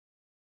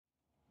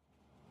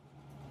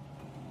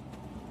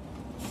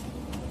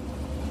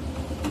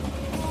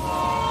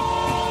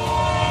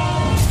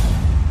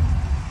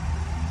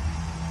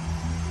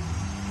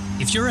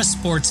If you're a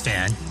sports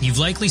fan, you've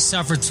likely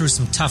suffered through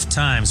some tough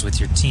times with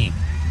your team.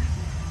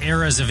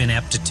 Eras of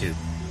ineptitude,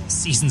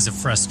 seasons of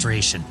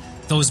frustration,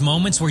 those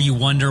moments where you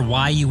wonder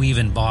why you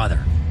even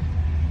bother.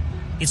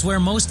 It's where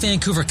most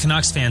Vancouver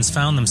Canucks fans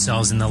found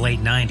themselves in the late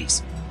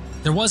 90s.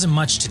 There wasn't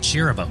much to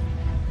cheer about.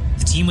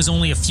 The team was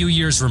only a few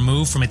years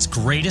removed from its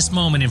greatest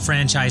moment in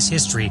franchise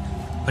history,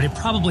 but it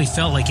probably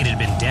felt like it had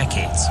been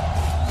decades.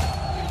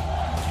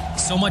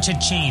 So much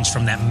had changed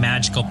from that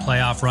magical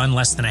playoff run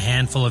less than a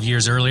handful of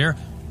years earlier,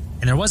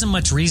 and there wasn't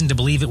much reason to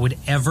believe it would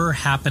ever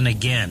happen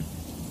again.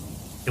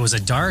 It was a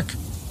dark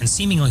and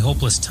seemingly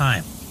hopeless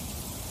time.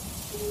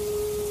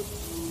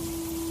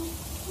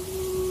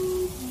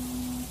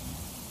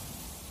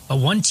 But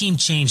one team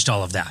changed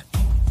all of that.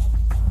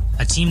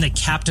 A team that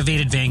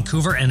captivated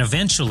Vancouver and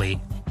eventually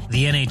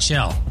the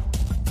NHL.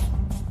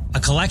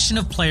 A collection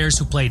of players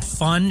who played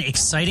fun,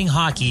 exciting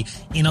hockey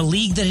in a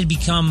league that had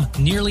become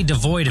nearly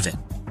devoid of it.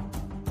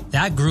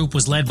 That group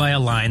was led by a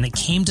line that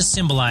came to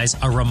symbolize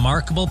a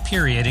remarkable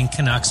period in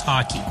Canucks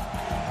hockey.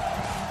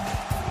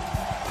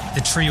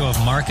 The trio of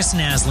Markus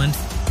Naslund,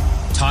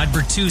 Todd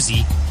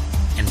Bertuzzi,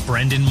 and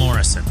Brendan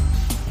Morrison.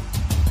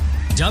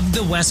 Dubbed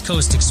the West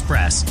Coast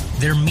Express,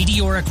 their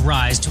meteoric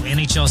rise to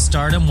NHL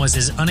stardom was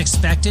as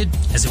unexpected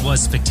as it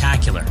was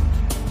spectacular.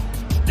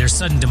 Their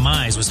sudden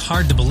demise was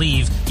hard to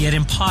believe, yet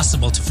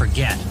impossible to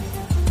forget.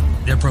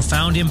 Their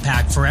profound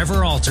impact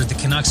forever altered the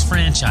Canucks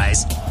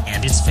franchise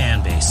and its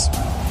fan base.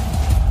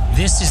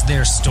 This is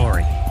their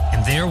story,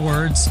 and their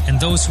words, and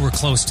those who were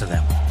close to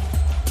them.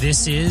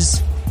 This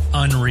is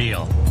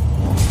Unreal.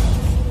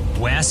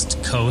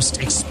 West Coast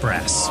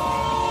Express.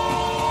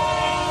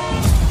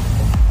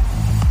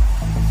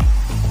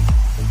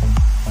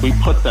 We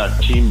put that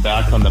team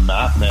back on the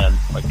map, man.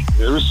 Like,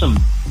 there was some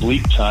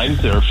bleak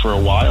times there for a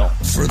while.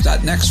 For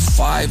that next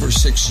 5 or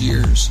 6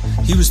 years,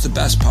 he was the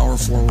best power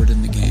forward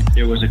in the game.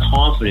 There was a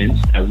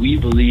confidence that we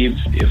believed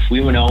if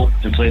we went out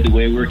and played the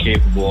way we were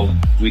capable,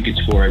 we could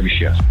score every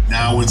shift.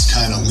 Now it's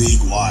kind of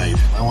league-wide.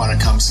 I want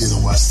to come see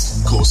the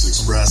West Coast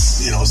Express,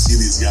 see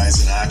these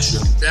guys in action.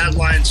 That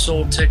line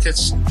sold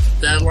tickets.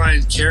 That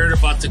line cared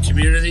about the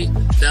community.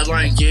 That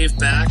line gave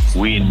back.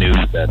 We knew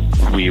that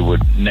we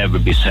would never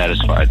be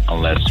satisfied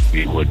unless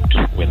we would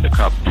win the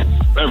cup.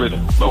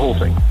 Everything, the whole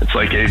thing. It's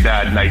like a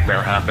bad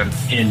nightmare happened.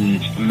 In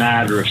a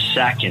matter of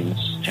seconds,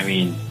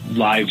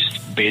 lives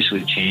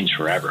basically changed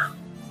forever.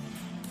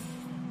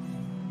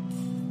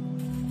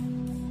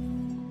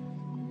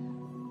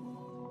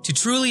 To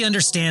truly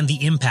understand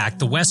the impact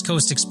the West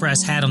Coast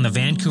Express had on the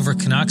Vancouver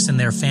Canucks and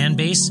their fan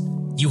base,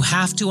 you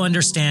have to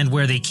understand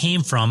where they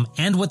came from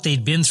and what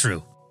they'd been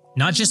through.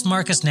 Not just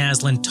Markus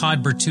Naslund,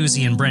 Todd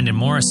Bertuzzi, and Brendan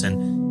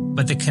Morrison,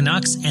 but the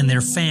Canucks and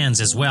their fans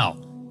as well.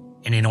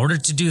 And in order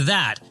to do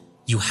that,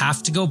 you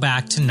have to go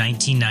back to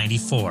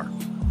 1994.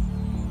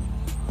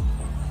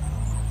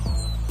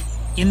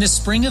 In the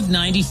spring of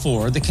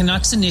 '94, the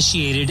Canucks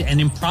initiated an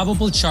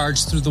improbable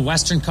charge through the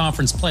Western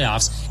Conference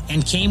playoffs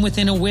and came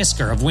within a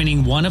whisker of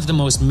winning one of the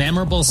most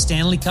memorable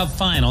Stanley Cup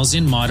finals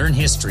in modern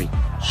history.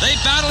 They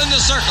battle in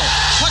the circle.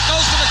 Puck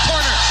goes to the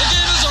corner. The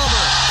game is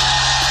over.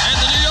 And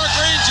the New York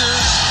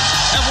Rangers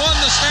have won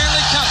the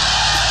Stanley Cup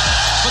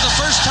for the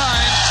first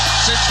time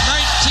since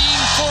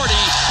 1940,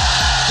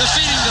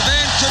 defeating the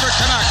Vancouver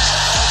Canucks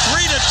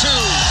 3-2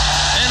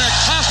 in a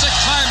classic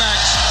climax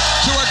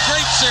to a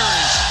great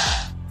series.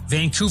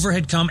 Vancouver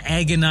had come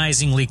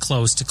agonizingly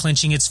close to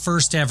clinching its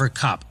first ever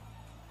cup,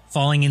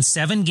 falling in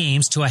 7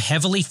 games to a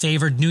heavily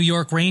favored New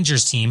York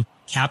Rangers team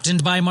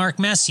captained by Mark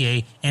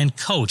Messier and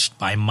coached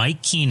by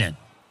Mike Keenan.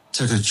 It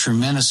took a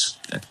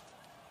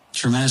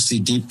tremendously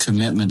deep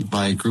commitment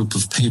by a group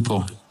of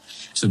people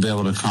to be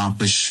able to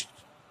accomplish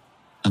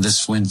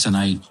this win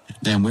tonight.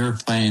 Then we were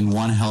playing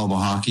one hell of a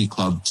hockey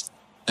club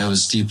that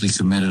was deeply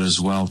committed as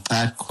well.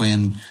 Pat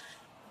Quinn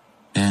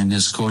and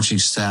his coaching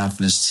staff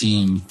and his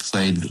team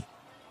played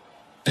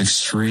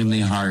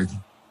extremely hard,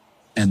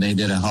 and they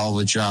did a hell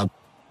of a job.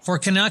 For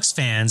Canucks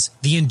fans,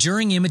 the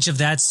enduring image of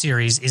that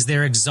series is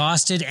their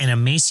exhausted and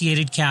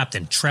emaciated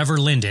captain, Trevor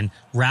Linden,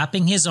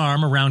 wrapping his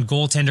arm around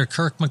goaltender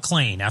Kirk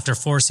McLean after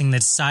forcing the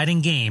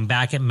deciding game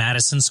back at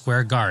Madison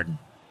Square Garden.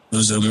 It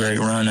was a great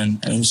run,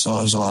 and so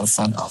it was a lot of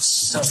fun.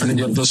 Tough to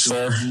get this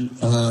far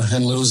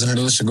and lose and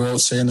lose to go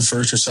out, say, in the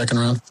first or second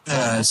round.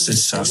 Yeah,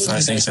 it's tough. I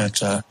think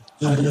that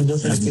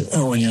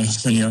when you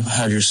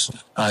have your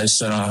eyes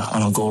set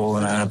on a goal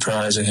and a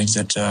prize, I think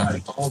that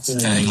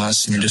anything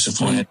less and you're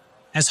disappointed.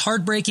 As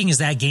heartbreaking as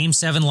that Game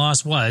 7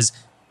 loss was,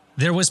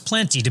 there was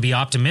plenty to be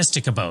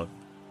optimistic about.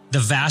 The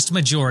vast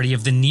majority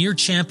of the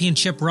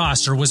near-championship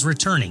roster was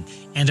returning,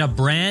 and a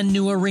brand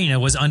new arena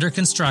was under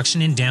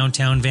construction in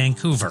downtown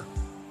Vancouver.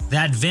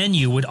 That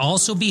venue would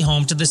also be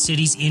home to the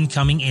city's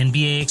incoming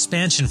NBA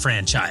expansion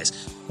franchise,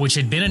 which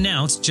had been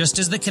announced just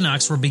as the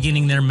Canucks were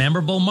beginning their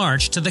memorable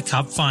march to the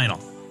Cup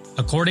final.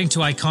 According to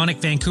iconic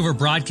Vancouver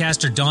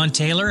broadcaster Don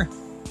Taylor,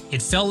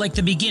 it felt like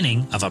the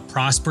beginning of a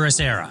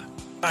prosperous era.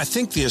 I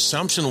think the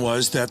assumption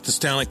was that the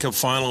Stanley Cup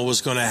final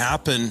was going to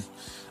happen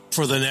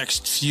for the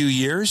next few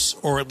years,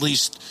 or at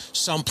least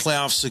some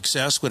playoff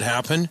success would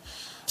happen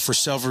for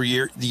several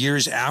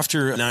years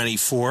after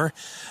 94,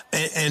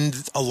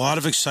 and a lot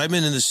of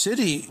excitement in the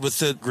city with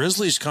the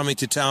Grizzlies coming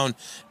to town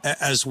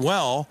as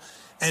well.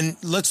 And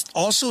let's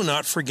also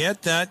not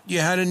forget that you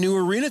had a new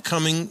arena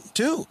coming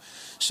too.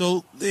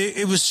 So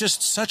it was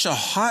just such a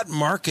hot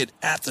market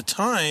at the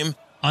time.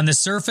 On the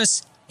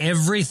surface,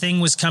 everything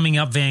was coming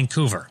up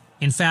Vancouver.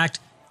 In fact,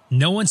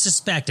 no one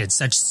suspected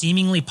such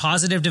seemingly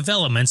positive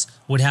developments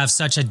would have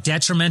such a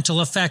detrimental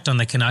effect on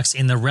the Canucks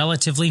in the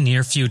relatively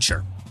near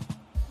future.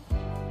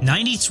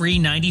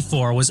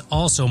 93-94 was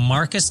also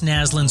Markus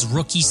Naslund's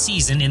rookie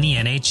season in the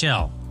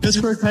NHL.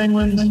 Pittsburgh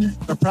Penguins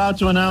are proud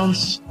to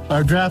announce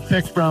our draft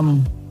pick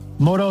from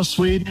Modo,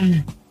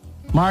 Sweden,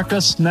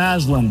 Markus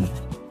Naslund.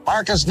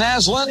 Markus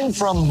Naslund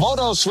from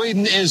Modo,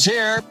 Sweden is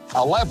here.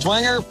 A left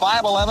winger,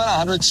 5'11",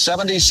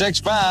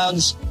 176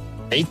 pounds,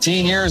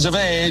 18 years of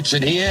age,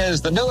 and he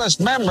is the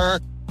newest member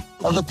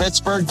of the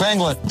Pittsburgh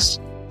Penguins.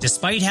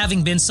 Despite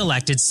having been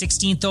selected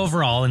 16th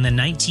overall in the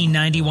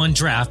 1991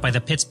 draft by the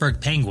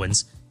Pittsburgh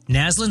Penguins,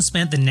 Naslund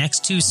spent the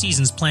next 2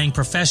 seasons playing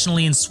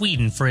professionally in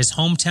Sweden for his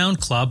hometown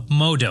club,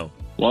 Modo.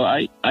 Well,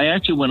 I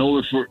actually went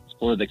over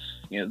for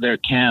their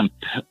camp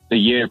the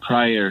year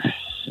prior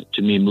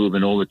to me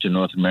moving over to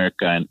North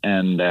America,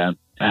 and I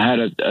had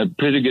a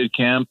pretty good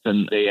camp,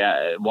 and they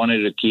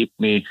wanted to keep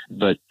me,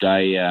 but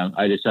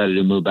I decided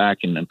to move back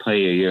and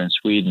play a year in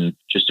Sweden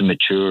just to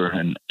mature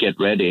and get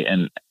ready.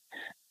 And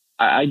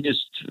I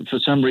just, for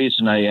some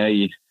reason,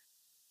 I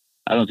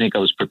don't think I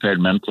was prepared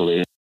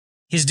mentally.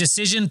 His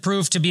decision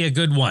proved to be a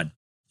good one.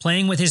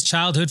 Playing with his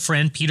childhood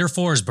friend Peter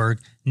Forsberg,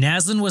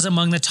 Naslund was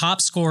among the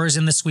top scorers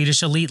in the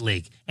Swedish Elite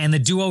League, and the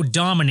duo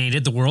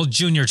dominated the World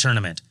Junior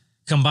Tournament,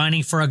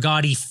 combining for a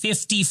gaudy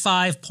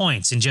 55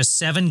 points in just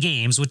 7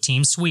 games with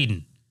Team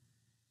Sweden.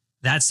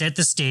 That set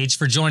the stage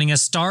for joining a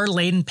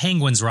star-laden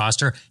Penguins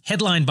roster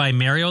headlined by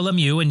Mario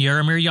Lemieux and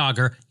Jaromir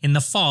Jagr in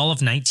the fall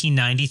of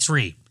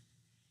 1993.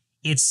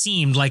 It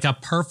seemed like a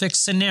perfect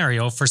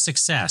scenario for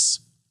success.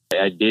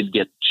 I did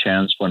get a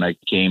chance when I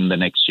came the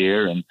next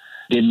year and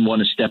didn't want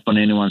to step on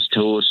anyone's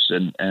toes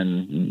and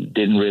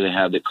didn't really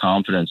have the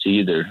confidence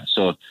either.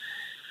 So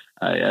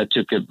I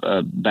took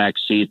a back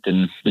seat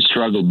and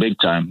struggled big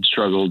time,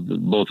 struggled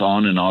both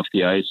on and off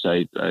the ice.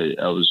 I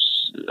was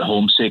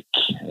homesick.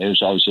 It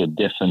was obviously a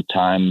different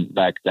time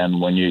back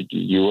then when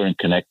you weren't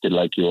connected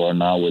like you are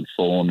now with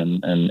phone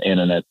and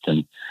internet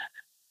and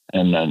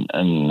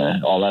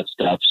all that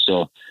stuff.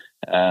 So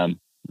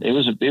it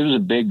was a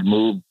big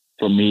move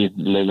for me,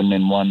 living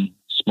in one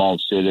small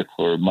city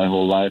for my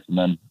whole life and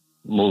then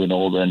moving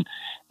over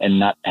and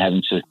not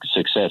having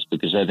success,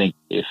 because I think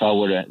if I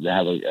were to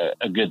have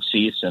a good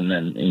season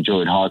and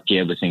enjoyed hockey,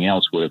 everything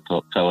else would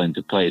have fell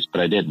into place, but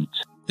I didn't.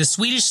 The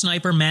Swedish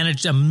sniper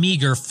managed a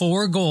meager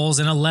 4 goals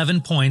and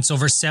 11 points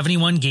over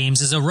 71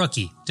 games as a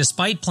rookie,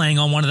 despite playing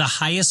on one of the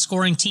highest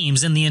scoring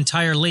teams in the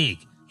entire league.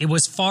 It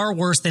was far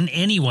worse than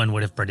anyone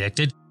would have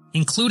predicted,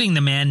 including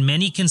the man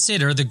many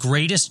consider the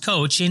greatest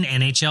coach in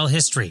NHL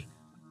history.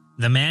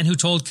 The man who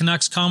told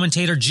Canucks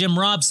commentator Jim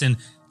Robson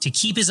to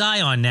keep his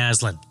eye on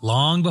Naslund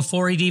long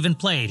before he'd even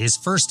played his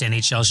first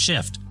NHL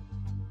shift.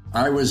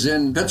 I was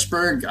in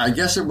Pittsburgh, I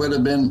guess it would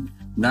have been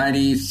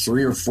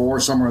 93 or 4,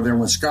 somewhere there,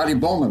 when Scotty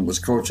Bowman was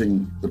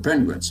coaching the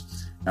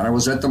Penguins. And I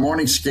was at the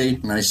morning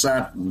skate, and I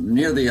sat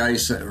near the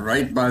ice,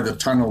 right by the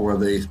tunnel where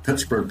the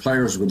Pittsburgh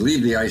players would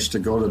leave the ice to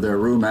go to their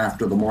room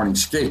after the morning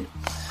skate.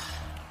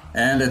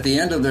 And at the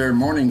end of their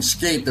morning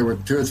skate, there were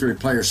 2 or 3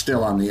 players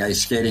still on the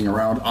ice skating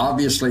around.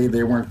 Obviously,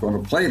 they weren't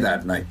going to play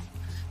that night.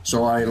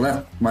 So I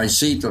left my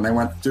seat and I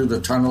went through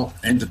the tunnel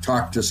in to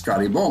talk to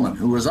Scotty Bowman,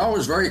 who was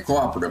always very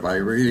cooperative. I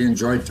really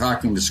enjoyed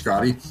talking to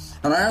Scotty.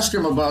 And I asked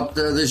him about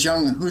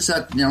who's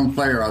that young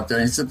player out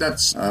there? He said,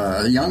 that's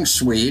a young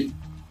Swede.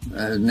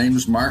 His name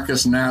is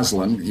Markus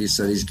Naslund. He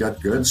said he's got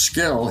good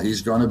skill.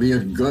 He's going to be a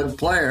good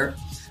player.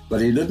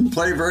 But he didn't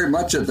play very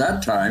much at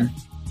that time.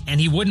 And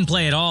he wouldn't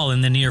play at all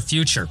in the near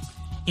future.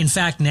 In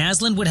fact,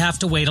 Naslund would have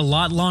to wait a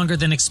lot longer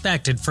than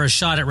expected for a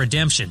shot at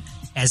redemption,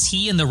 as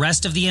he and the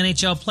rest of the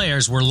NHL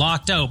players were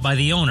locked out by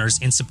the owners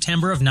in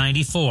September of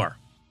 94.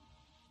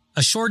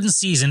 A shortened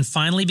season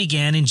finally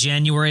began in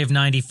January of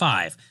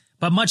 95,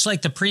 but much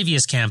like the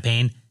previous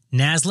campaign,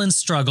 Naslund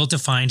struggled to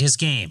find his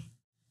game.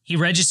 He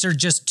registered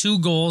just 2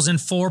 goals and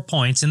 4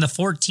 points in the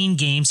 14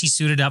 games he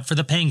suited up for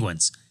the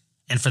Penguins,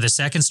 and for the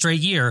second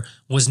straight year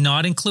was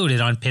not included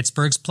on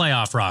Pittsburgh's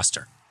playoff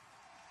roster.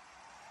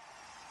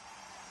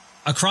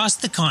 Across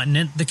the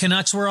continent, the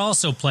Canucks were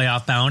also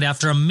playoff-bound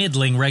after a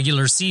middling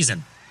regular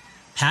season.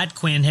 Pat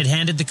Quinn had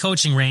handed the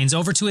coaching reins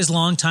over to his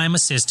longtime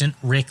assistant,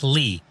 Rick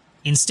Lee,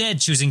 instead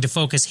choosing to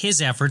focus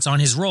his efforts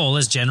on his role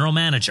as general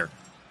manager.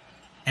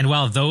 And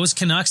while those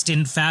Canucks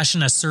didn't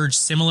fashion a surge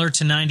similar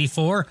to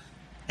 94,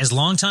 as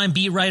longtime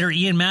beat writer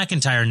Ian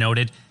McIntyre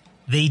noted,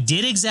 they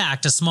did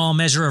exact a small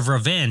measure of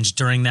revenge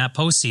during that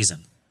postseason.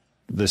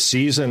 The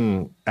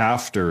season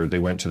after they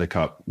went to the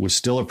Cup was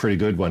still a pretty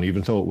good one,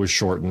 even though it was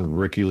shortened.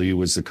 Ricky Lee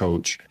was the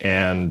coach,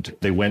 and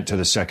they went to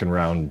the second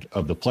round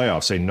of the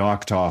playoffs. They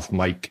knocked off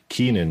Mike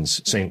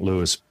Keenan's St.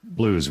 Louis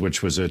Blues,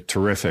 which was a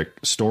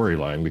terrific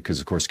storyline because,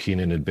 of course,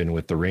 Keenan had been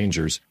with the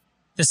Rangers.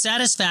 The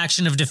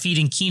satisfaction of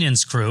defeating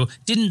Keenan's crew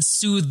didn't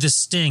soothe the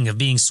sting of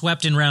being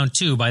swept in round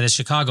 2 by the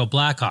Chicago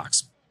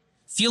Blackhawks.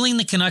 Feeling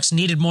the Canucks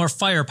needed more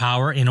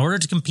firepower in order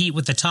to compete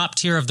with the top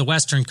tier of the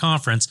Western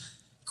Conference,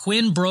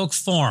 Quinn broke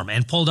form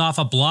and pulled off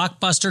a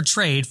blockbuster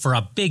trade for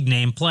a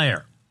big-name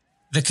player.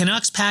 The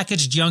Canucks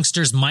packaged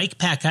youngsters Mike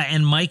Pekka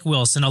and Mike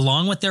Wilson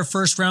along with their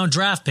first-round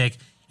draft pick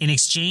in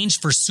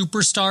exchange for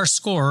superstar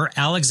scorer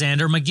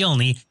Alexander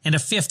Mogilny and a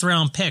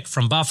fifth-round pick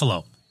from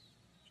Buffalo.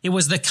 It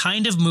was the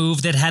kind of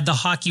move that had the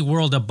hockey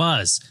world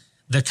abuzz,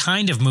 the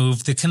kind of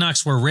move the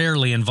Canucks were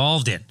rarely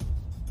involved in.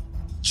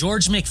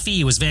 George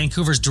McPhee was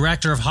Vancouver's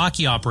director of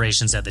hockey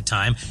operations at the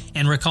time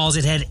and recalls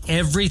it had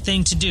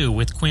everything to do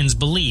with Quinn's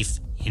belief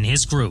in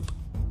his group.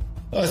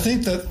 I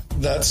think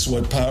that's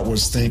what Pat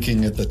was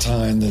thinking at the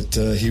time,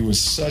 that he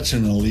was such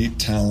an elite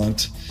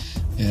talent.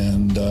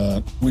 And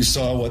we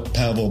saw what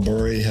Pavel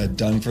Bure had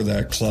done for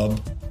that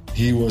club.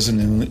 He was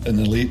an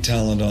elite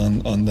talent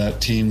on that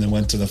team that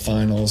went to the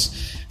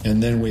finals.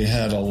 And then we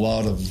had a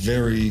lot of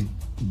very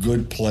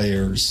good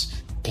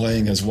players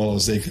playing as well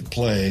as they could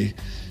play.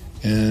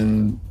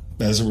 And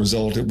as a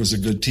result, it was a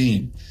good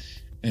team.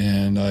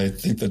 And I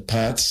think that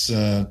Pat's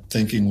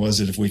thinking was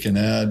that if we can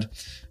add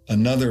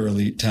another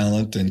elite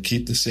talent and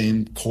keep the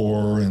same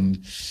core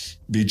and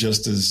be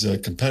just as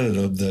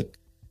competitive, that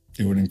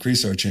it would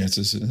increase our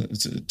chances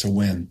to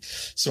win.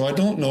 So I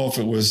don't know if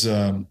it was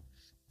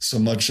so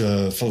much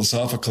a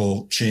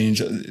philosophical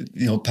change.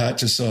 Pat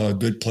just saw a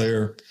good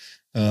player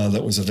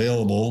that was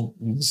available,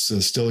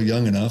 was still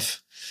young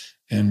enough,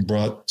 and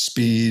brought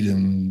speed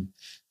and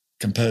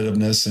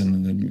competitiveness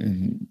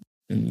and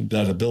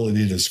that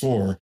ability to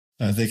score.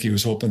 I think he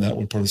was hoping that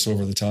would put us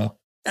over the top.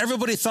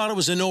 Everybody thought it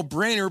was a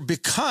no-brainer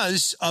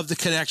because of the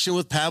connection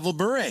with Pavel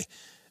Bure.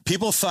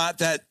 People thought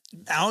that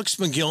Alex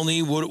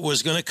Mogilny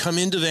was going to come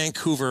into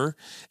Vancouver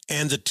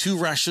and the two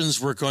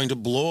Russians were going to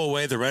blow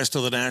away the rest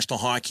of the National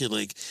Hockey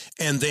League.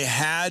 And they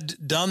had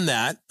done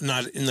that,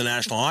 not in the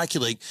National Hockey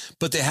League,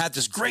 but they had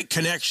this great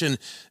connection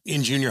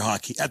in junior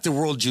hockey at the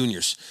World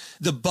Juniors.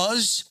 The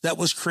buzz that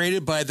was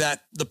created by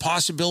that, the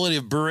possibility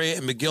of Bure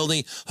and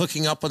Mogilny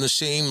hooking up on the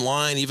same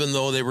line, even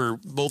though they were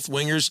both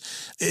wingers,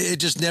 it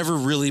just never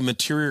really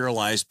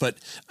materialized. But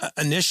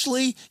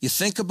initially, you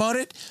think about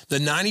it, the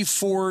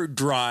 94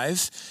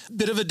 drive,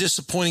 bit of a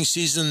disappointing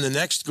season the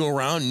next go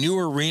around, new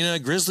arena,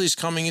 Grizzlies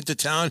coming into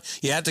town.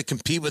 You had to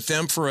compete with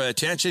them for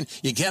attention.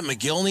 You get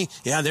Mogilny.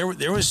 Yeah,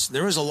 there was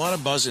a lot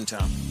of buzz in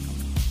town.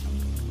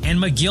 And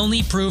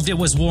Mogilny proved it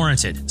was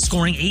warranted,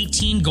 scoring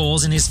 18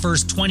 goals in his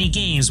first 20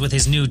 games with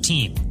his new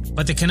team.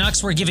 But the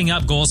Canucks were giving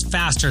up goals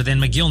faster than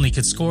Mogilny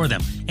could score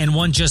them, and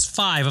won just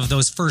 5 of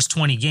those first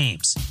 20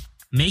 games.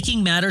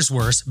 Making matters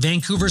worse,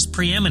 Vancouver's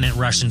preeminent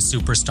Russian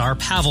superstar,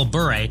 Pavel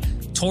Bure,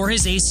 tore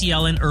his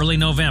ACL in early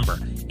November,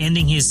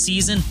 ending his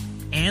season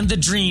and the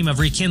dream of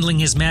rekindling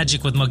his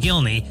magic with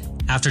Mogilny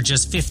after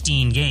just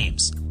 15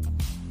 games.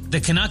 The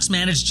Canucks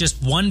managed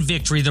just one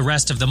victory the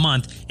rest of the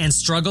month and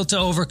struggled to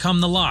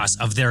overcome the loss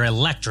of their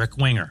electric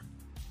winger.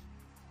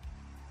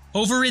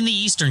 Over in the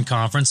Eastern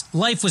Conference,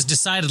 life was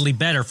decidedly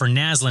better for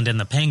Naslund and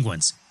the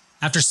Penguins.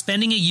 After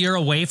spending a year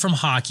away from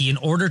hockey in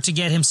order to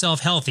get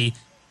himself healthy,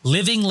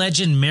 living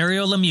legend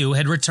Mario Lemieux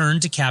had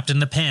returned to captain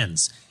the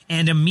Pens,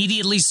 and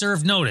immediately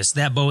served notice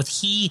that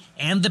both he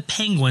and the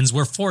Penguins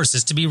were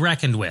forces to be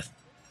reckoned with.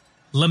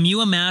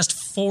 Lemieux amassed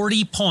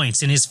 40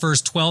 points in his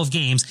first 12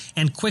 games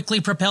and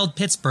quickly propelled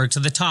Pittsburgh to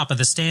the top of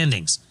the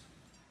standings.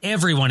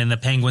 Everyone in the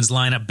Penguins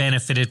lineup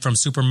benefited from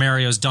Super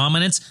Mario's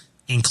dominance,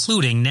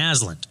 including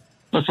Naslund.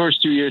 The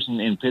first 2 years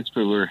in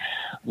Pittsburgh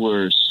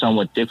were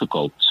somewhat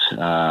difficult,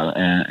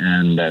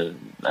 and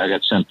I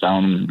got sent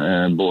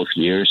down both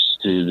years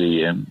to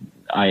the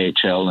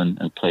IHL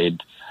and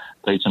played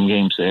some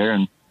games there.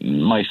 And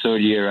my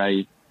third year,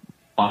 I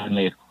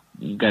finally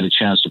got a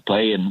chance to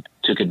play and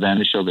took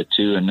advantage of it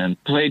too, and then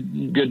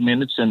played good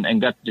minutes and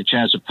got the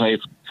chance to play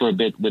for a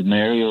bit with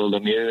Mario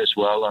Lemieux as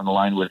well on the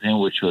line with him,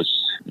 which was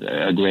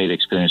a great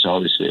experience,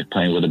 obviously,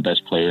 playing with the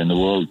best player in the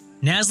world.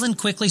 Naslund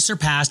quickly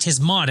surpassed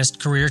his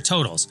modest career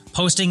totals,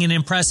 posting an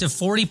impressive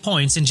 40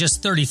 points in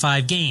just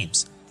 35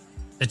 games.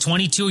 The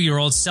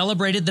 22-year-old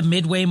celebrated the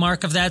midway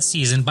mark of that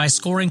season by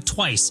scoring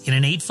twice in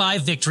an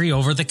 8-5 victory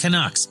over the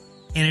Canucks,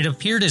 and it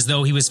appeared as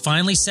though he was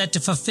finally set to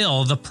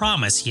fulfill the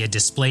promise he had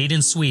displayed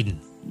in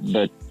Sweden.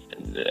 But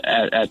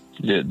at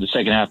the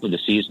second half of the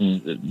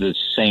season, the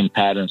same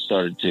pattern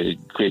started to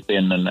creep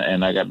in,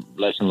 and I got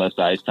less and less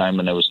ice time,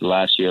 and it was the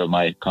last year of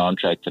my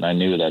contract, and I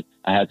knew that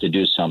I had to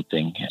do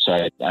something. So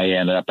I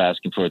ended up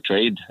asking for a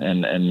trade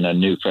and a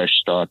new fresh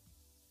start.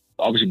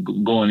 Obviously,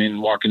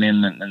 walking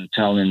in and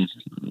telling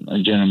a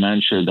general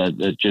manager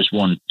that just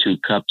won 2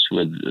 cups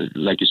with,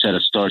 like you said, a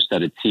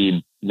star-studded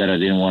team, that I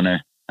didn't want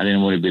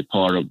to be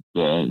part of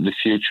the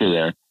future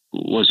there,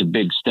 was a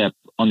big step.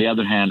 On the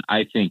other hand,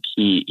 I think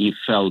he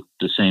felt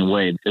the same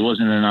way. There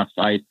wasn't enough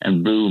fight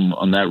and boom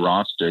on that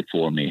roster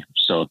for me.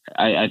 So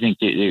I think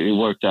it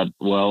worked out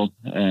well,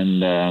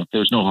 and there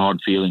was no hard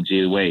feelings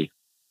either way.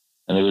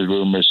 And there was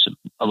rumors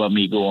about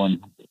me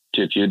going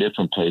to a few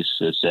different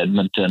places,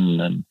 Edmonton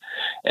and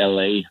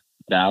LA,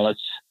 Dallas.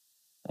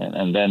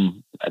 And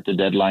then at the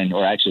deadline,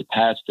 or actually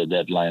past the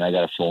deadline, I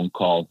got a phone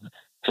call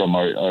from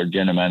our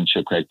general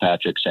manager, Craig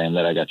Patrick, saying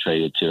that I got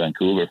traded to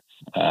Vancouver,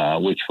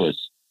 which was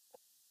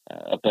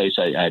a place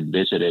I had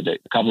visited a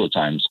couple of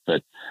times,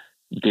 but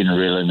didn't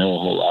really know a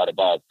whole lot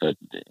about, but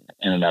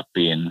ended up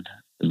being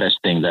the best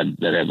thing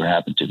that ever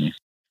happened to me.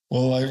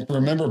 Well, I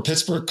remember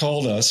Pittsburgh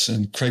called us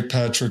and Craig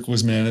Patrick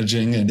was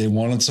managing and they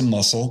wanted some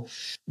muscle.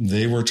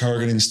 They were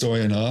targeting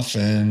Stoyanov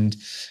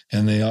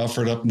and they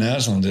offered up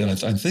Naslund. And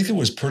I think it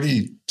was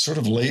pretty sort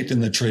of late in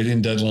the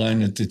trading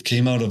deadline. It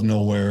came out of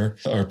nowhere.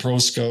 Our pro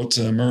scout,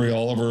 Murray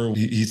Oliver,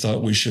 he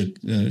thought we should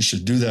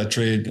do that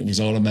trade. It was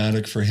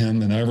automatic for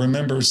him. And I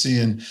remember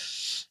seeing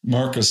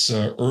Markus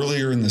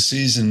earlier in the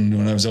season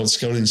when I was out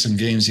scouting some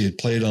games he had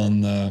played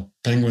on.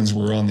 Penguins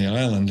were on the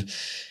island,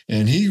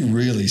 and he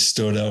really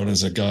stood out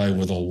as a guy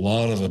with a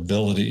lot of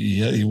ability.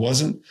 He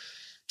wasn't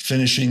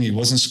finishing, he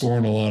wasn't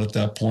scoring a lot at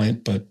that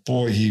point, but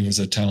boy, he was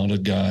a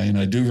talented guy. And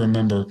I do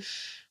remember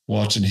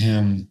watching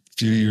him a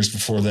few years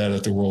before that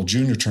at the World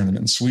Junior Tournament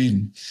in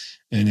Sweden,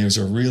 and he was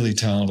a really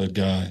talented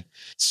guy.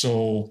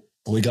 So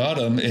we got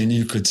him, and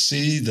you could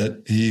see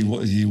that he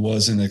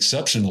was an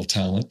exceptional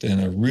talent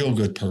and a real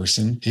good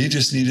person. He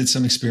just needed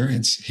some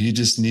experience. He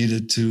just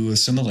needed to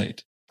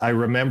assimilate. I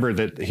remember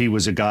that he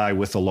was a guy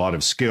with a lot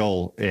of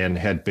skill and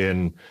had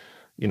been,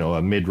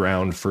 a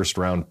mid-round,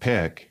 first-round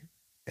pick.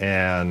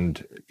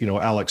 And,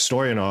 Alex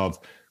Stoyanov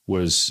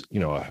was,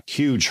 a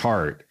huge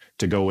heart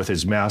to go with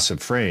his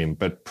massive frame,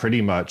 but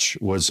pretty much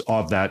was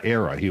of that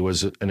era. He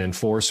was an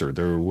enforcer.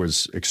 There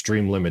was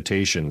extreme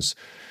limitations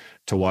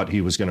to what he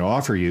was going to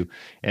offer you.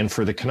 And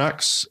for the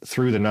Canucks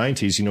through the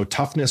 90s,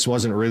 toughness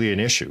wasn't really an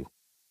issue.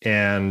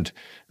 And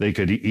they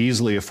could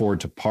easily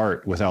afford to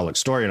part with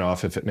Alex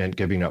Stoyanov if it meant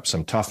giving up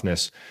some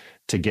toughness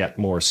to get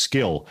more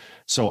skill.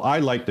 So I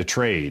liked the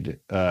trade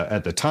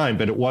at the time,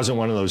 but it wasn't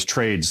one of those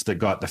trades that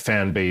got the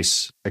fan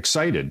base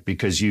excited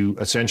because you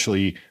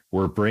essentially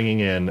were bringing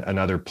in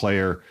another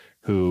player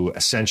who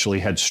essentially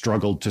had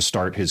struggled to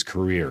start his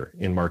career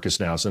in Markus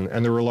Naslund.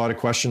 And there were a lot of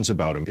questions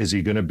about him. Is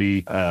he going to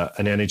be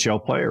an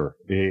NHL player?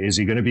 Is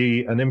he going to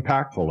be an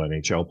impactful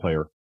NHL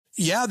player?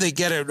 Yeah, they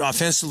get an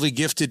offensively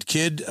gifted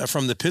kid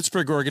from the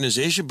Pittsburgh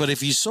organization, but if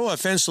he's so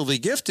offensively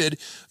gifted,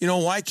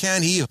 why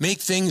can't he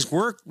make things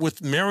work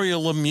with Mario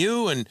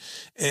Lemieux and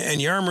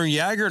Jaromir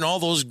Jagr and all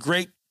those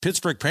great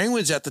Pittsburgh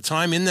Penguins at the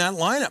time in that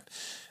lineup?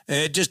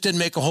 It just didn't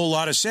make a whole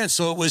lot of sense.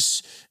 So it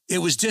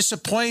was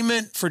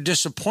disappointment for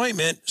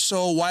disappointment.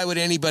 So why would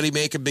anybody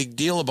make a big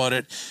deal about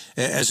it?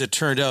 As it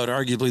turned out,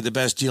 arguably the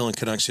best deal in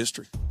Canucks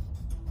history.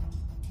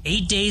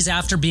 8 days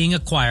after being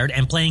acquired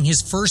and playing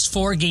his first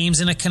 4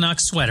 games in a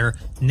Canucks sweater,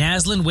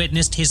 Naslund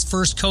witnessed his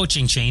first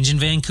coaching change in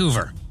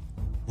Vancouver.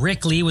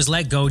 Rick Lee was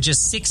let go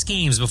just 6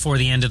 games before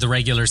the end of the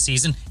regular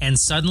season, and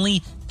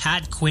suddenly,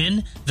 Pat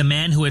Quinn, the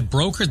man who had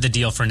brokered the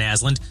deal for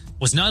Naslund,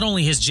 was not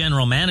only his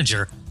general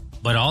manager,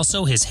 but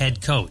also his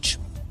head coach.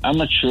 I'm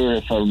not sure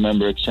if I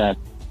remember exact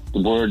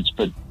words,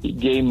 but he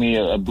gave me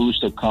a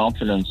boost of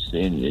confidence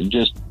in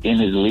his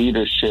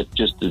leadership,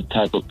 just the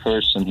type of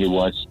person he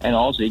was. And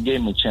also he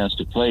gave me a chance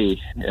to play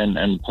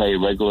and play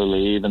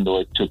regularly, even though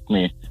it took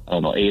me,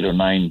 8 or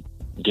 9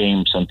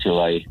 games until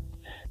I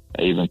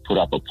even put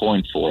up a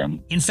point for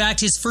him. In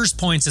fact, his first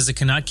points as a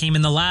Canuck came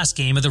in the last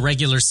game of the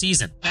regular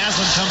season.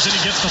 Naslund comes in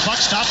and gets the puck,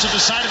 stops at the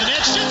side of the net,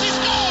 shoots, he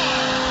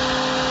scores!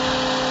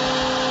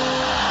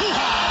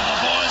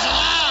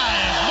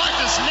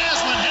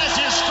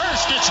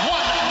 It's 1-0.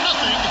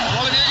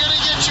 Well, if you're going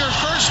to get your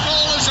first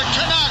goal as a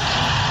Canuck,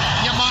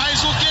 you might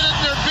as well get it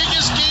in their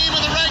biggest game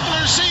of the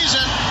regular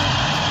season.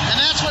 And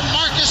that's what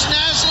Markus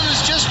Naslund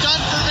has just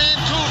done for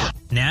Vancouver.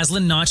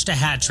 Naslund notched a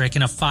hat trick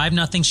in a 5-0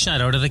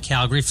 shutout of the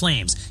Calgary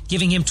Flames,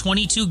 giving him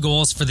 22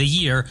 goals for the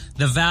year,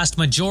 the vast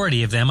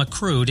majority of them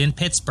accrued in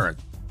Pittsburgh.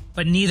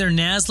 But neither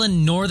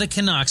Naslund nor the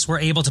Canucks were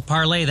able to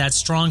parlay that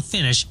strong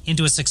finish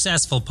into a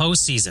successful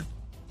postseason.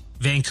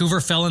 Vancouver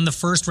fell in the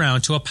first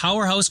round to a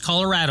powerhouse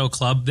Colorado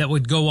club that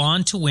would go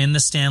on to win the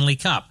Stanley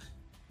Cup,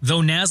 though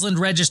Naslund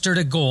registered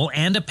a goal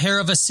and a pair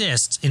of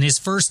assists in his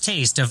first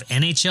taste of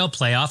NHL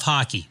playoff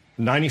hockey.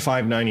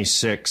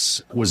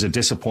 95-96 was a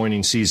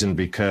disappointing season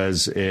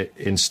because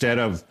instead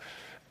of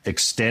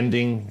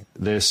extending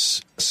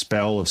this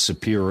spell of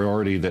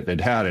superiority that they'd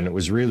had, and it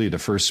was really the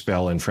first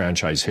spell in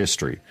franchise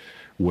history,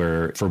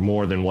 where for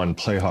more than one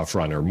playoff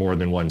run or more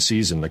than one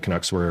season, the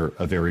Canucks were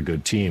a very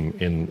good team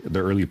in the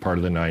early part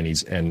of the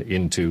 90s and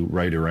into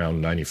right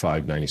around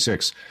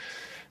 95-96.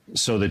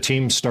 So the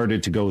team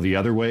started to go the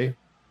other way.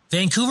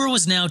 Vancouver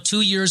was now 2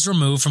 years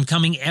removed from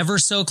coming ever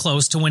so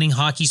close to winning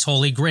hockey's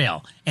holy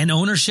grail, and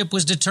ownership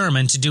was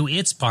determined to do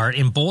its part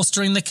in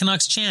bolstering the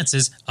Canucks'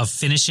 chances of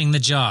finishing the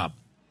job.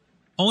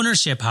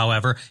 Ownership,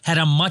 however, had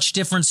a much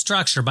different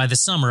structure by the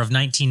summer of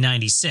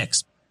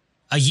 1996.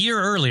 A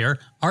year earlier,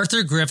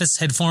 Arthur Griffiths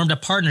had formed a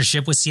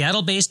partnership with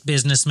Seattle-based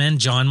businessman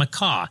John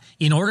McCaw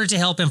in order to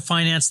help him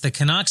finance the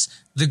Canucks,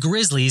 the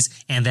Grizzlies,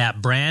 and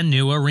that brand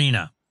new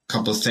arena.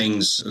 couple of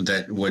things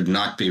that would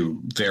not be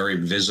very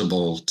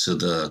visible to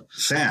the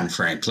fan,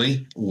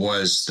 frankly,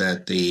 was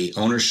that the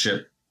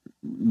ownership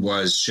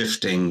was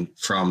shifting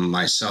from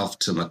myself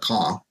to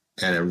McCaw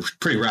at a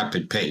pretty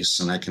rapid pace,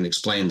 and I can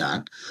explain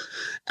that.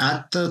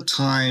 At the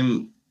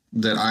time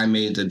that I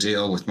made the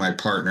deal with my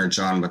partner,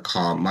 John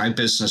McCaw, my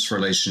business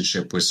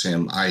relationship with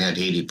him, I had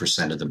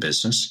 80% of the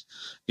business.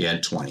 He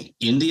had 20.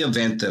 In the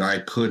event that I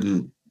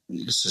couldn't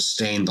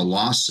sustain the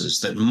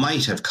losses that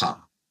might have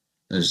come,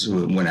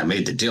 when I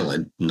made the deal,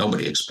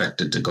 nobody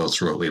expected to go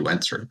through what we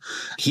went through.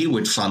 He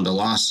would fund the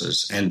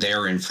losses, and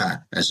there, in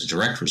fact, as a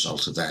direct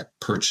result of that,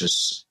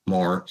 purchase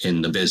more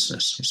in the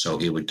business. So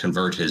he would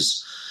convert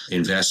his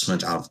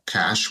investment of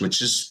cash,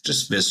 which is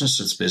just business.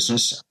 It's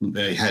business.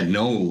 I had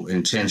no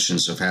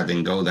intentions of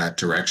having go that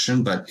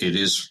direction, but it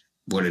is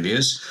what it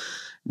is.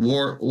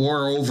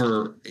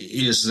 Moreover,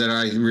 is that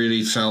I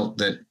really felt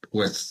that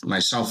with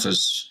myself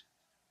as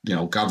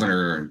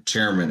governor and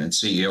chairman and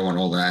CEO and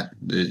all that,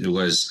 it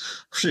was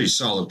a pretty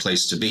solid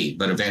place to be.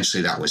 But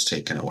eventually that was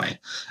taken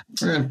away.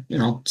 And,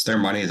 it's their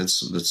money.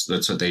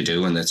 That's what they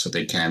do, and that's what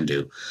they can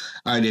do.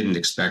 I didn't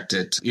expect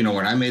it.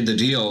 When I made the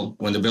deal,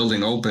 when the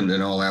building opened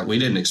and all that, we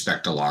didn't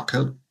expect a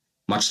lockout,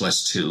 much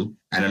less two,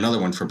 and another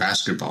one for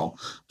basketball,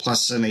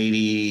 plus an let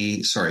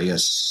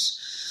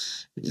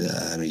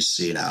me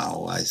see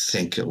now. I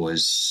think it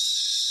was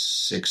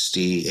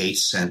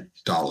 68-cent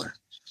dollar.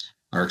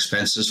 Our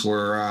expenses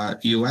were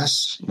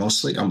U.S.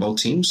 mostly on both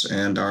teams,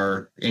 and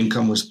our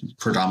income was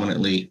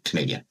predominantly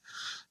Canadian.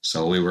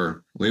 So we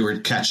were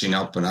catching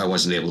up, and I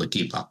wasn't able to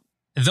keep up.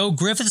 Though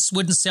Griffiths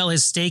wouldn't sell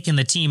his stake in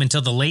the team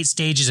until the late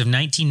stages of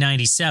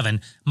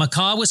 1997,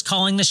 McCaw was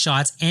calling the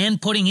shots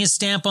and putting his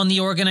stamp on the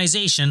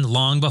organization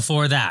long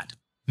before that.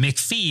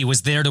 McPhee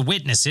was there to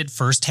witness it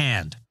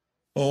firsthand.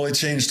 Oh, it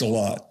changed a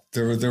lot.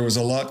 There was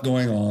a lot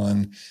going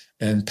on,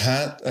 and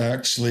Pat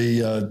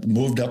actually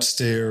moved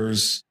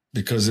upstairs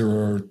because there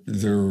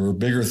were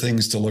bigger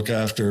things to look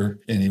after,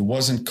 and he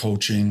wasn't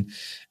coaching.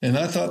 And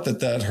I thought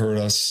that hurt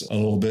us a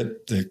little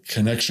bit, the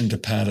connection to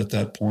Pat at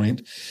that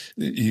point.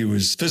 He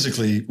was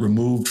physically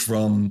removed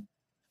from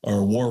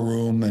our war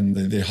room and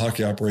the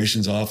hockey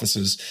operations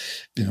offices.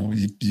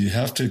 You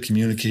have to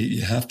communicate.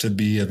 You have to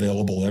be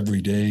available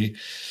every day.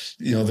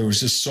 There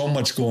was just so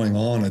much going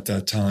on at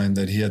that time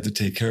that he had to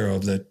take care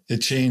of that it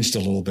changed a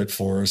little bit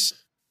for us.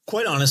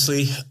 Quite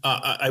honestly,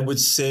 I would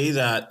say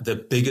that the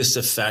biggest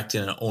effect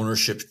in an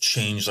ownership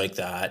change like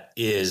that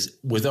is,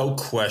 without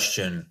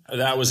question,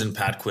 that was in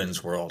Pat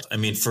Quinn's world. I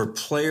mean, for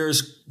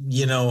players,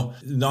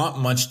 not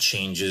much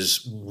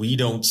changes. We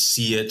don't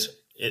see it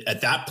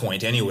at that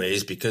point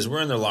anyways, because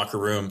we're in the locker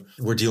room.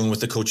 We're dealing with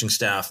the coaching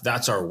staff.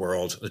 That's our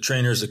world. The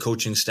trainers, the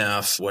coaching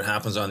staff, what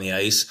happens on the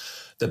ice.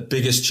 The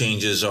biggest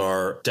changes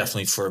are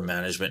definitely for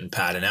management and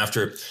Pat. And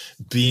after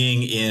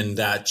being in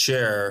that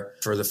chair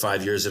for the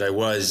 5 years that I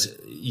was,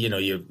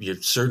 you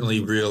certainly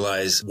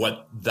realize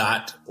what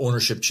that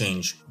ownership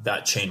change,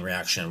 that chain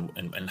reaction,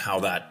 and how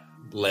that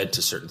led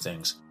to certain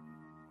things.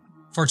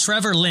 For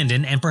Trevor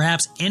Linden, and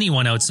perhaps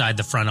anyone outside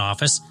the front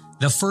office,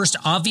 the first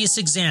obvious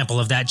example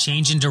of that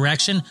change in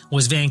direction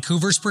was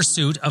Vancouver's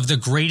pursuit of the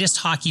greatest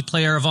hockey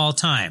player of all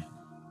time,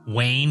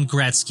 Wayne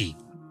Gretzky.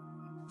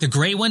 The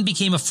Grey One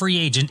became a free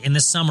agent in the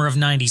summer of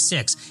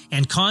 '96,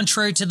 and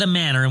contrary to the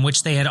manner in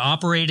which they had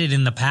operated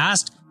in the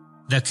past,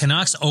 the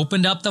Canucks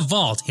opened up the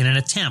vault in an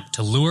attempt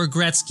to lure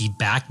Gretzky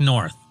back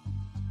north.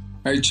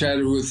 I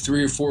chatted with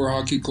 3 or 4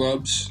 hockey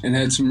clubs and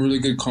had some really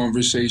good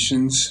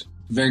conversations.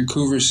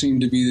 Vancouver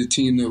seemed to be the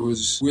team that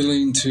was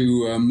willing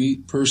to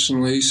meet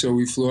personally, so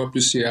we flew up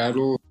to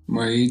Seattle.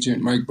 My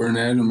agent, Mike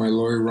Burnett, and my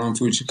lawyer, Ron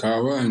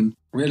Fujikawa, and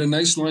we had a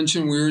nice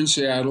luncheon. We were in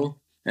Seattle.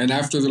 And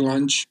after the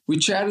lunch, we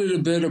chatted a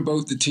bit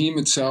about the team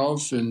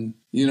itself. And,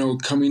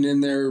 coming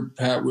in there,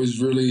 Pat was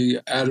really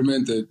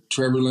adamant that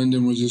Trevor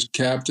Linden was his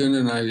captain.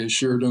 And I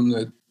assured him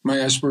that my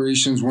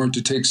aspirations weren't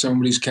to take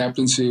somebody's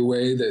captaincy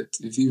away, that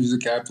if he was the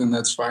captain,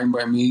 that's fine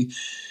by me.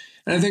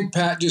 And I think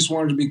Pat just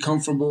wanted to be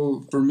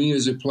comfortable for me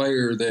as a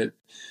player that,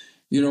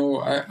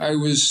 I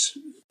was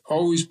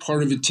always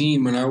part of a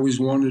team, and I always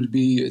wanted to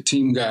be a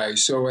team guy.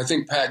 So I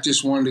think Pat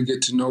just wanted to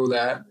get to know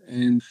that,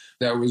 and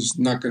that was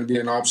not going to be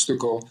an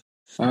obstacle.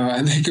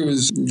 I think it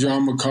was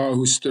John McCaw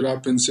who stood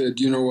up and said,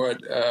 you know what,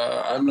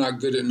 I'm not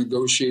good at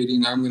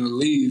negotiating. I'm going to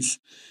leave.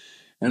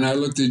 And I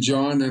looked at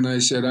John and I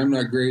said, I'm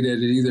not great at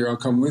it either. I'll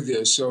come with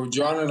you. So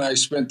John and I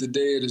spent the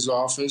day at his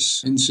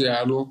office in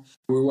Seattle.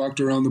 We walked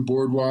around the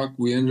boardwalk.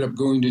 We ended up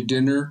going to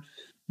dinner.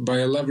 By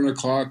 11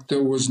 o'clock,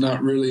 there was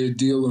not really a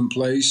deal in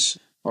place.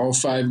 All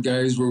 5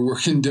 guys were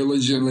working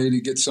diligently to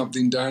get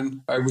something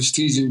done. I was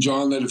teasing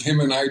John that if him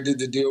and I did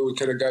the deal, we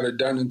could have got it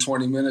done in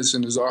 20 minutes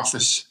in his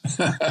office.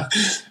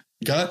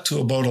 Got to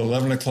about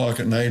 11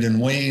 o'clock at night,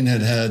 and Wayne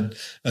had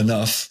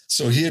enough.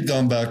 So he had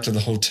gone back to the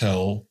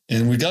hotel,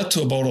 and we got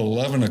to about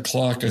 11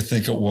 o'clock, I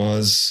think it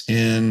was,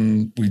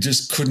 and we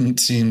just couldn't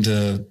seem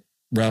to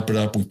wrap it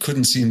up. We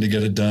couldn't seem to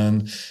get it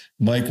done.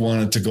 Mike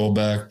wanted to go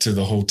back to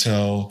the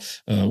hotel,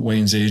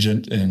 Wayne's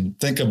agent, and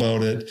think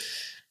about it.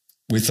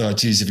 We thought,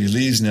 geez, if he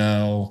leaves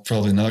now,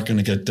 probably not going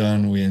to get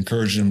done. We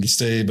encouraged him to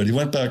stay, but he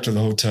went back to the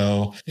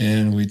hotel,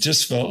 and we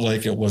just felt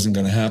like it wasn't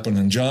going to happen.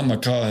 And John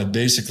McCaw had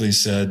basically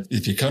said,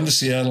 if you come to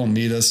Seattle and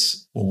meet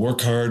us, we'll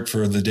work hard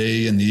for the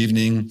day and the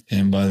evening,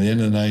 and by the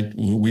end of the night,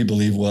 we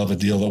believe we'll have a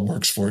deal that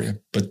works for you.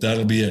 But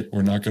that'll be it.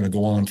 We're not going to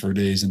go on for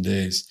days and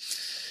days.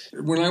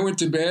 When I went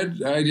to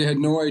bed, I had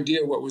no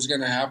idea what was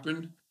going to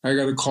happen. I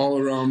got a call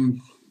around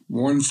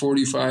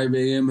 1:45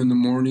 a.m. in the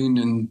morning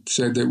and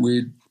said that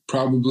we'd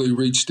probably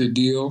reached a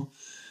deal.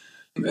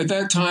 At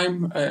that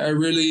time,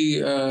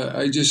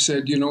 I just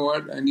said, you know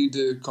what, I need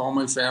to call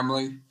my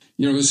family.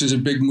 You know, this is a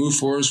big move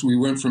for us. We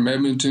went from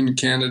Edmonton,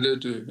 Canada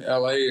to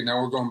LA, and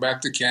now we're going back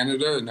to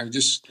Canada. And I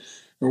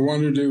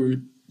wanted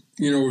to,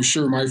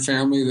 assure my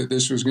family that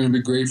this was going to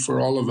be great for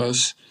all of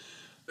us.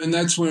 And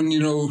that's when,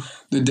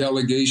 the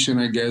delegation,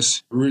 I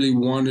guess, really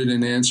wanted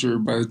an answer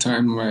by the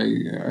time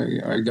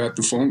I got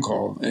the phone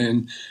call.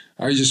 And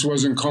I just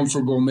wasn't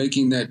comfortable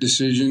making that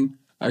decision.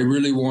 I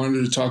really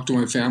wanted to talk to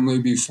my family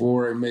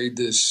before I made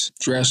this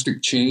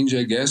drastic change,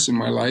 I guess, in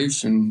my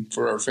life and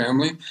for our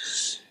family.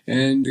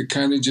 And it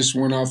kind of just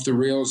went off the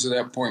rails at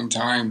that point in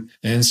time.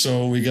 And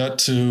so we got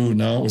to,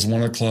 now it was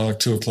 1 o'clock,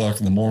 2 o'clock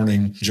in the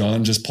morning.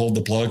 John just pulled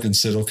the plug and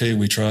said, okay,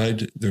 we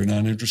tried. They're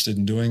not interested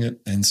in doing it.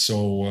 And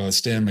so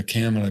Stan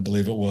McCammon, I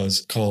believe it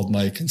was, called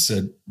Mike and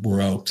said,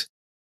 we're out.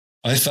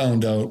 I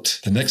found out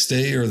the next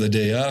day or the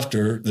day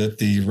after that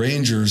the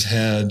Rangers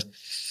had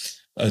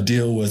a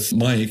deal with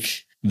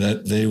Mike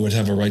that they would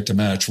have a right to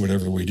match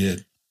whatever we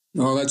did.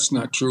 No, that's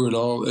not true at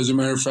all. As a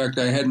matter of fact,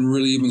 I hadn't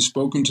really even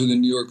spoken to the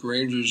New York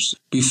Rangers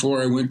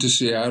before I went to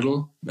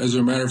Seattle. As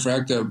a matter of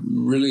fact,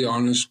 I'm really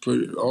honest,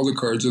 put all the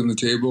cards on the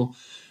table.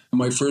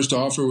 My first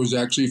offer was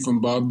actually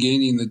from Bob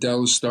Gainey and the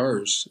Dallas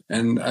Stars.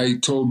 And I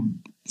told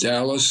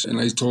Dallas and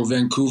I told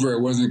Vancouver I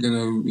wasn't going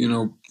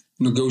to,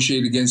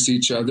 negotiate against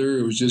each other.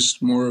 It was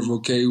just more of,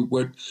 okay,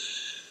 what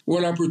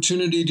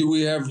opportunity do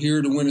we have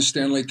here to win a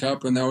Stanley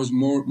Cup? And that was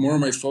more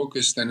my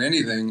focus than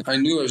anything. I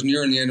knew I was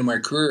nearing the end of my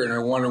career and I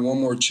wanted one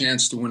more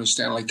chance to win a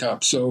Stanley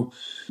Cup. So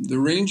the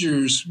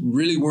Rangers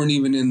really weren't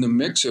even in the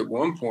mix at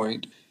one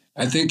point.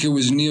 I think it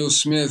was Neil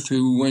Smith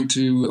who went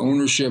to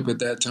ownership at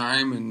that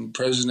time and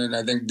president,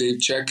 I think Dave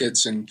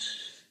Checketts, and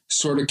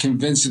sort of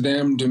convinced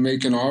them to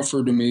make an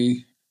offer to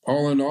me.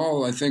 All in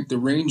all, I think the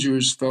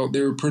Rangers felt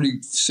they were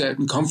pretty set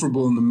and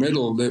comfortable in the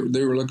middle.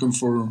 They were looking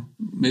for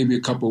maybe a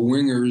couple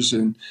wingers,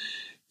 and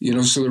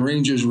so the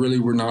Rangers really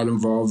were not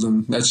involved,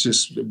 and that's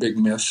just a big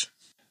myth.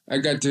 I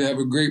got to have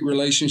a great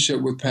relationship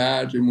with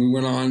Pat, and we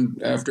went on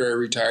after I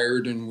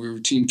retired, and we were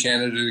Team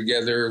Canada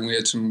together, and we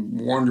had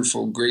some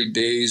wonderful, great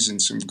days and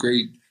some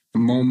great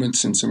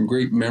moments and some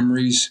great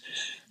memories.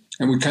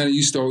 And we kind of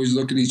used to always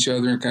look at each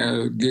other and kind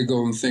of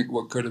giggle and think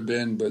what could have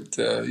been. But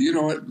you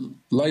know what?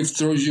 Life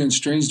throws you in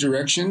strange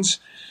directions.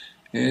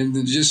 And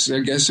I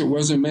guess it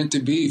wasn't meant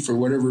to be for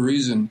whatever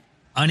reason.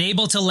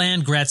 Unable to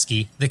land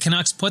Gretzky, the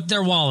Canucks put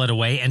their wallet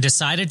away and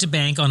decided to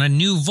bank on a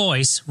new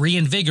voice,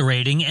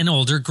 reinvigorating an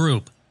older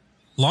group.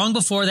 Long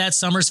before that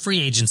summer's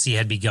free agency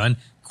had begun,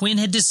 Quinn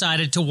had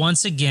decided to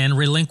once again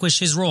relinquish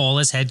his role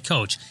as head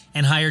coach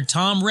and hired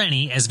Tom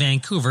Rennie as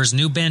Vancouver's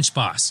new bench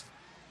boss.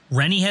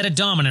 Rennie had a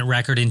dominant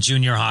record in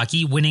junior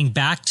hockey, winning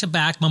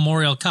back-to-back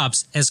Memorial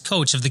Cups as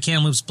coach of the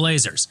Kamloops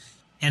Blazers,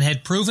 and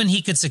had proven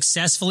he could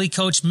successfully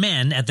coach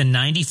men at the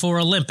 '94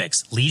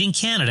 Olympics, leading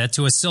Canada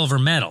to a silver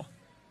medal.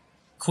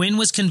 Quinn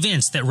was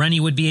convinced that Rennie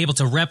would be able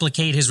to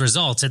replicate his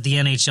results at the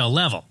NHL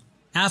level.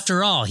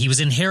 After all, he was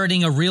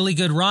inheriting a really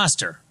good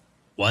roster,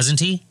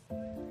 wasn't he?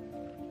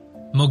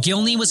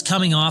 Mogilny was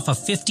coming off a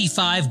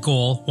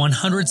 55-goal,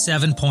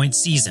 107-point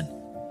season.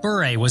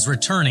 Bure was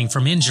returning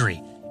from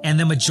injury, and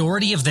the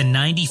majority of the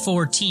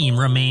 '94 team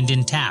remained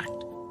intact.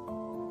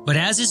 But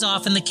as is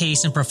often the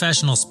case in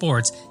professional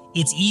sports,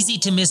 it's easy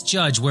to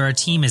misjudge where a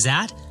team is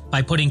at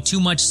by putting too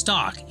much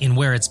stock in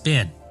where it's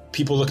been.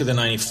 People look at the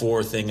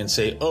 '94 thing and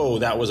say, oh,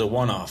 that was a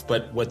one-off.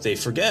 But what they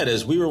forget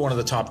is we were one of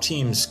the top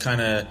teams,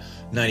 kind of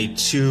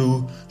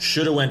 '92,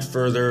 should have went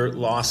further,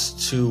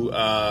 lost to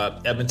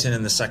Edmonton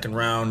in the second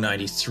round.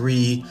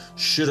 '93,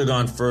 should have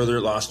gone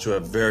further, lost to a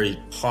very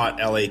hot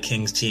LA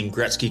Kings team.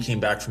 Gretzky came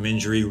back from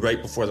injury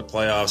right before the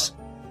playoffs.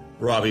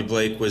 Robbie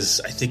Blake I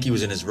think he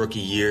was in his rookie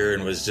year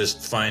and was just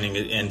finding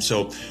it. And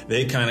so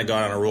they kind of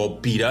got on a roll,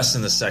 beat us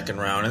in the second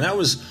round. And that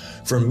was,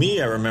 for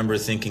me, I remember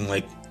thinking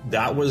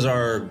that was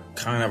our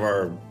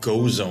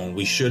go zone.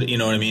 We should, you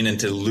know what I mean? And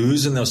to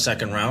lose in the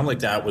second round like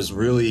that was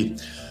really,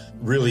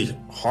 really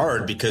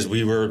hard because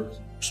we were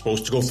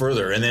supposed to go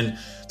further. And then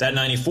that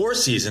 '94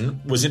 season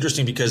was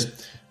interesting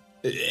because,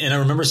 and I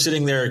remember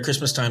sitting there at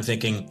Christmas time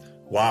thinking,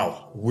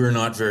 wow, we're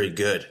not very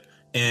good.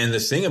 And the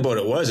thing about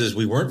it is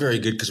we weren't very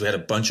good because we had a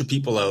bunch of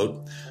people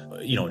out.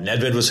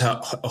 Nedved was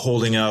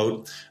holding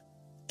out.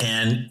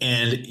 And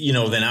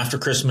then after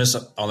Christmas,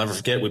 I'll never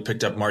forget, we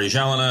picked up Marty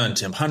Jalina and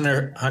Tim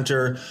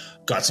Hunter,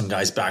 got some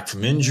guys back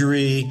from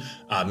injury,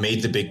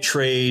 made the big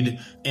trade,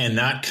 and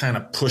that kind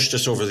of pushed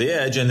us over the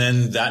edge. And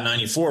then that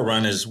 '94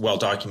 run is well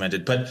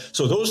documented. But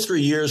so those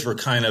 3 years were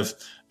kind of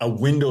a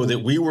window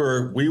that we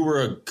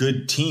were a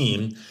good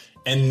team.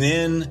 And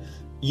then,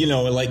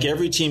 like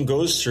every team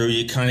goes through,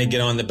 you kind of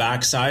get on the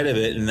backside of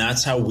it. And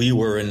that's how we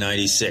were in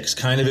 96,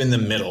 kind of in the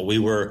middle. We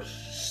were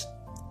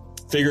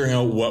figuring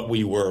out what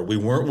we were. We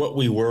weren't what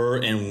we were,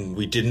 and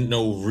we didn't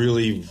know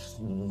really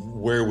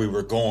where we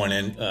were going.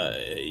 And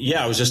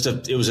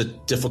it was a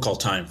difficult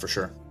time for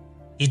sure.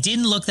 It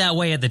didn't look that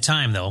way at the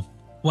time, though.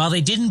 While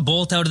they didn't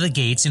bolt out of the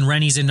gates in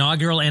Rennie's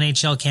inaugural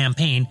NHL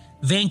campaign,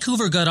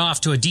 Vancouver got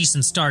off to a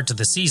decent start to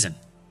the season.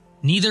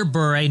 Neither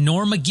Bure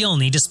nor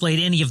Mogilny displayed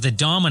any of the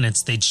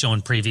dominance they'd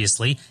shown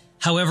previously.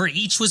 However,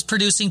 each was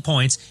producing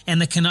points, and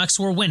the Canucks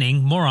were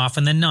winning more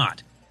often than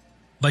not.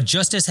 But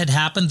just as had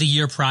happened the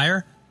year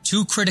prior,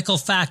 two critical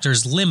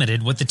factors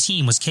limited what the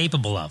team was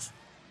capable of.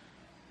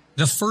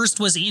 The first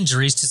was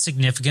injuries to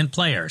significant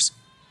players.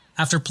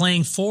 After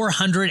playing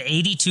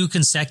 482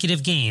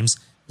 consecutive games,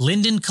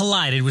 Linden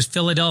collided with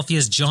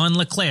Philadelphia's John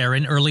LeClair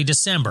in early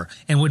December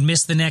and would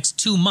miss the next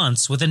 2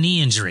 months with a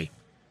knee injury.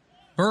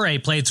 Bure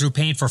played through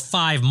pain for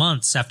 5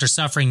 months after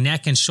suffering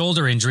neck and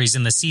shoulder injuries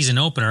in the season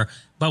opener,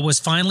 but was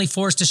finally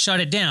forced to shut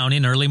it down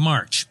in early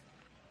March.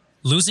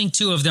 Losing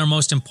two of their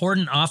most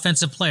important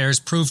offensive players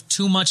proved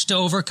too much to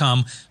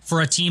overcome for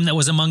a team that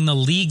was among the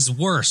league's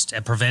worst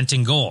at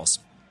preventing goals.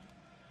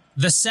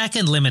 The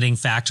second limiting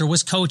factor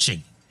was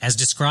coaching, as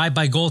described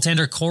by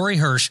goaltender Corey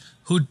Hirsch,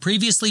 who'd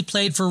previously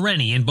played for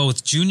Rennie in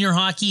both junior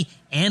hockey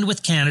and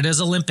with Canada's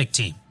Olympic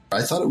team.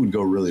 I thought it would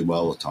go really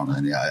well with Tom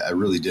Henny. I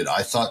really did.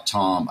 I had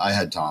Tom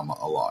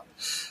a lot.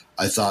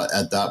 I thought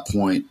at that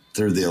point,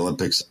 through the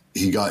Olympics,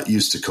 he got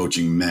used to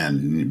coaching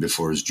men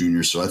before his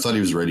junior, so I thought he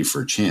was ready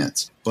for a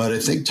chance. But I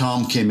think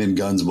Tom came in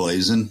guns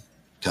blazing,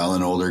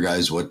 telling older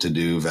guys what to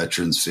do,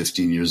 veterans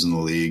 15 years in the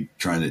league,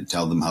 trying to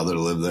tell them how to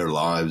live their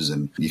lives.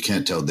 And you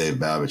can't tell Dave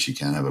Babich you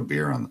can't have a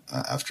beer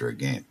after a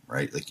game,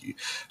 right?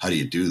 How do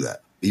you do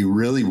that? He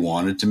really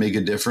wanted to make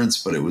a difference,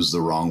 but it was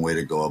the wrong way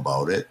to go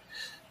about it.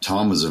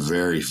 Tom was a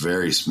very,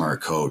 very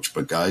smart coach,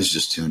 but guys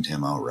just tuned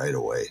him out right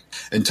away.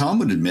 And Tom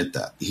would admit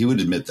that. He would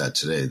admit that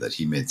today, that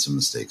he made some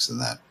mistakes in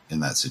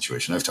that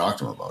situation. I've talked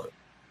to him about it.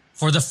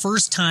 For the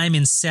first time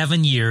in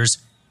 7 years,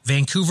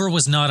 Vancouver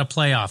was not a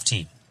playoff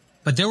team.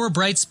 But there were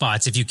bright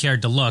spots if you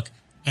cared to look,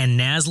 and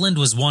Naslund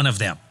was one of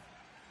them.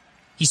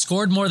 He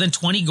scored more than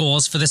 20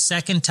 goals for the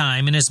second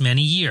time in as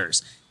many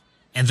years.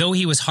 And though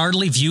he was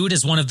hardly viewed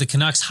as one of the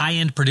Canucks'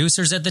 high-end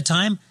producers at the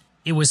time,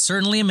 it was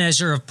certainly a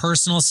measure of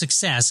personal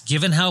success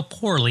given how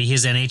poorly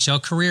his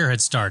NHL career had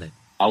started.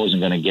 I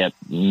wasn't going to get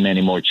many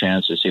more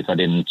chances if I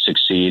didn't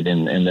succeed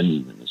in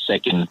the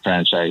second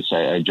franchise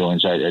I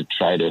joined. So I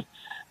tried to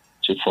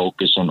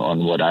focus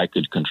on what I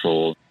could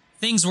control.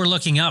 Things were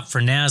looking up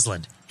for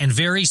Naslund, and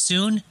very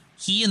soon,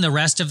 he and the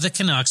rest of the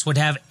Canucks would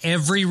have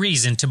every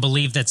reason to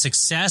believe that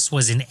success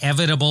was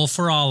inevitable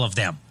for all of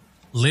them.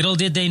 Little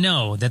did they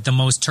know that the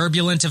most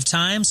turbulent of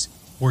times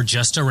were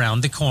just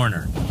around the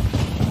corner.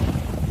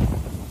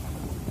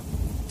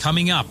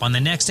 Coming up on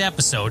the next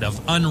episode of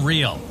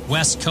UNREEL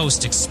West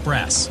Coast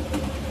Express.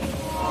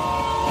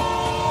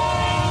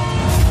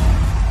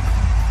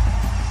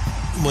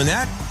 When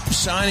that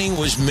signing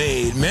was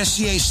made,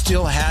 Messier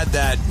still had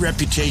that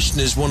reputation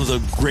as one of the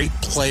great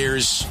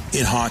players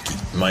in hockey.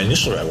 My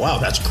initial, wow,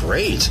 that's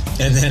great.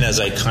 And then as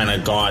I kind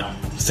of got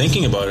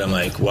thinking about it, I'm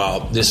like,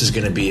 wow, this is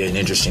going to be an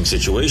interesting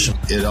situation.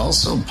 It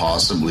also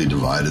possibly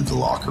divided the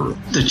locker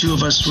room. The two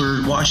of us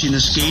were watching the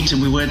skates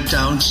and we went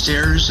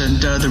downstairs and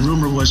the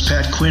rumor was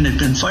Pat Quinn had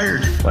been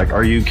fired. Like,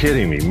 are you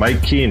kidding me?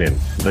 Mike Keenan,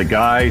 the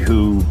guy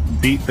who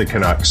beat the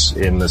Canucks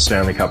in the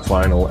Stanley Cup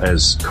final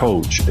as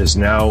coach, is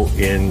now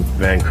in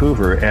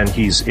Vancouver, and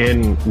he's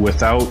in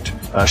without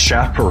a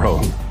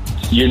chaperone.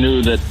 You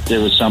knew that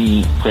there was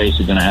something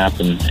crazy going to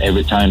happen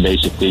every time,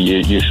 basically,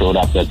 you showed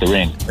up at the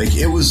rink. Like,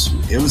 it was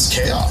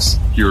chaos.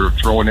 You're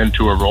thrown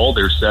into a role.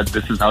 They said,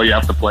 this is how you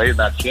have to play, and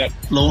that's it.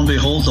 Lo and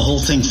behold, the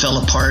whole thing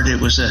fell apart. It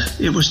was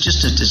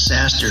just a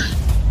disaster.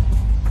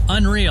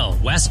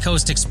 UNREEL West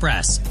Coast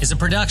Express is a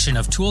production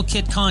of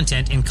Toolkit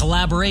Content in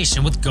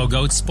collaboration with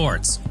Go-Goat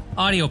Sports.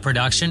 Audio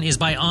production is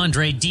by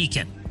Andrei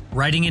Deacon.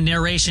 Writing and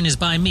narration is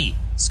by me,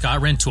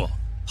 Scott Rintoul.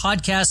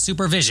 Podcast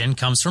supervision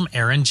comes from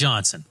Aaron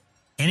Johnson.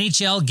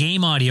 NHL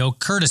game audio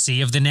courtesy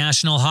of the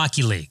National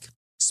Hockey League.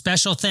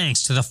 Special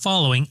thanks to the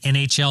following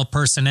NHL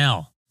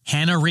personnel: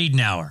 Hannah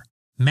Riednauer,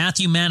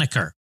 Matthew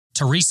Maneker,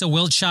 Teresa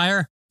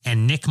Wiltshire,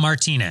 and Nick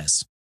Martinez.